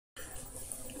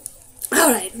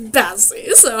Alright,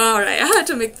 Bassy, so alright, I had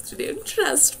to make this video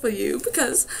just for you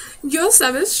because you're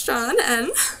Sebastian, and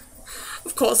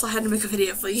of course I had to make a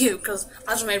video for you because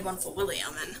I just made one for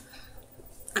William, and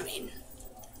I mean,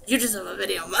 you deserve a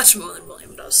video much more than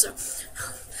William does, so.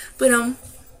 But,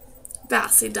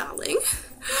 Bassy, darling,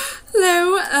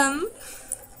 hello,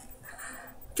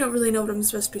 don't really know what I'm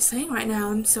supposed to be saying right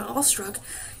now. I'm so awestruck.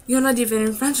 You're not even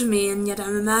in front of me, and yet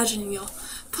I'm imagining your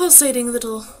pulsating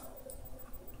little,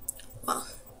 well,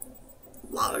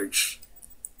 large,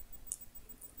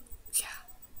 yeah.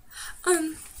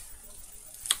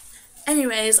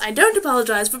 Anyways, I don't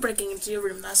apologize for breaking into your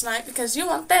room last night because you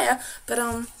weren't there, but,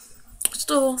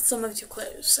 stole some of your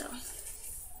clothes, so,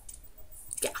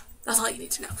 yeah, that's all you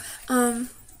need to know.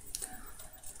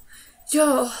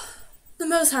 You're the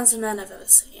most handsome man I've ever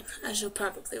seen, as you're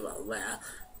probably well aware.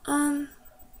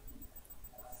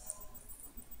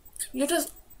 You're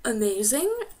just amazing,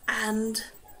 and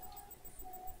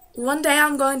one day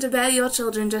I'm going to bear your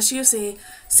children, just you see.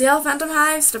 See how Phantom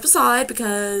Hive, step aside,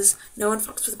 because no one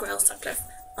fucks with Grell subject.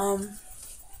 I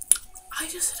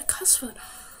just hit a cuss word.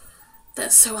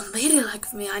 That's so unladylike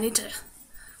of me. I need to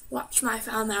watch my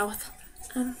foul mouth.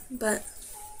 But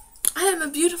I am a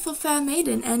beautiful fair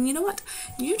maiden, and you know what?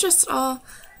 You just are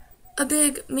a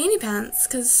big meanie pants,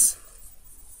 because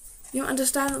you don't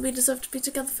understand that we deserve to be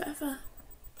together forever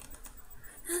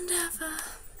and ever.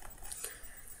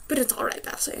 But it's alright,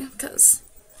 Bassy, because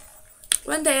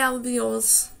one day I will be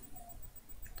yours.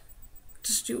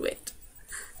 Just you wait.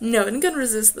 No one can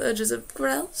resist the urges of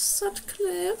Grell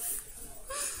Sutcliffe.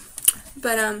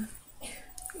 But,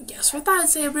 yes, I thought I'd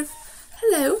say a brief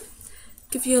hello.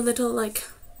 Give you a little, like,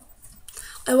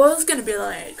 I was gonna be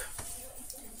like,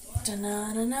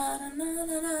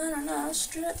 da-na-na-na-na-na-na-na-na,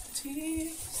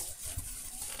 striptease.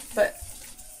 But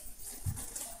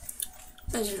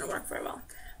that didn't work very well.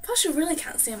 Plus, you really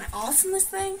can't see my ass in this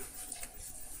thing.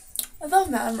 I love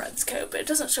my Emerald's coat, but it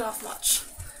doesn't show off much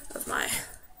of my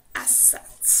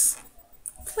assets.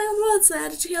 Play on words there,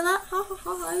 did you hear that? Ha ha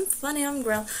ha, I'm funny, I'm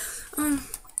Grell.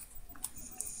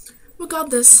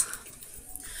 Regardless,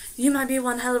 you might be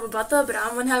one hell of a butler, but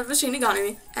I'm one hell of a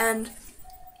shinigami, and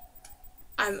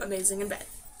I'm amazing in bed.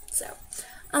 So,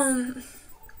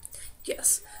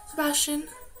 yes, Sebastian,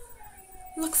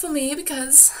 look for me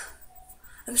because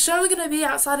I'm sure we're gonna be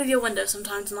outside of your window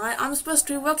sometime tonight. I'm supposed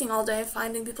to be working all day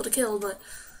finding people to kill, but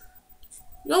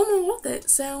you're more worth it,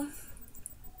 so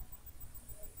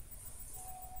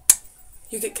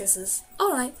you get kisses.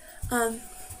 Alright,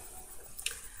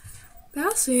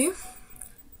 Bassy,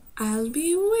 I'll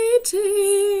be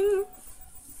waiting.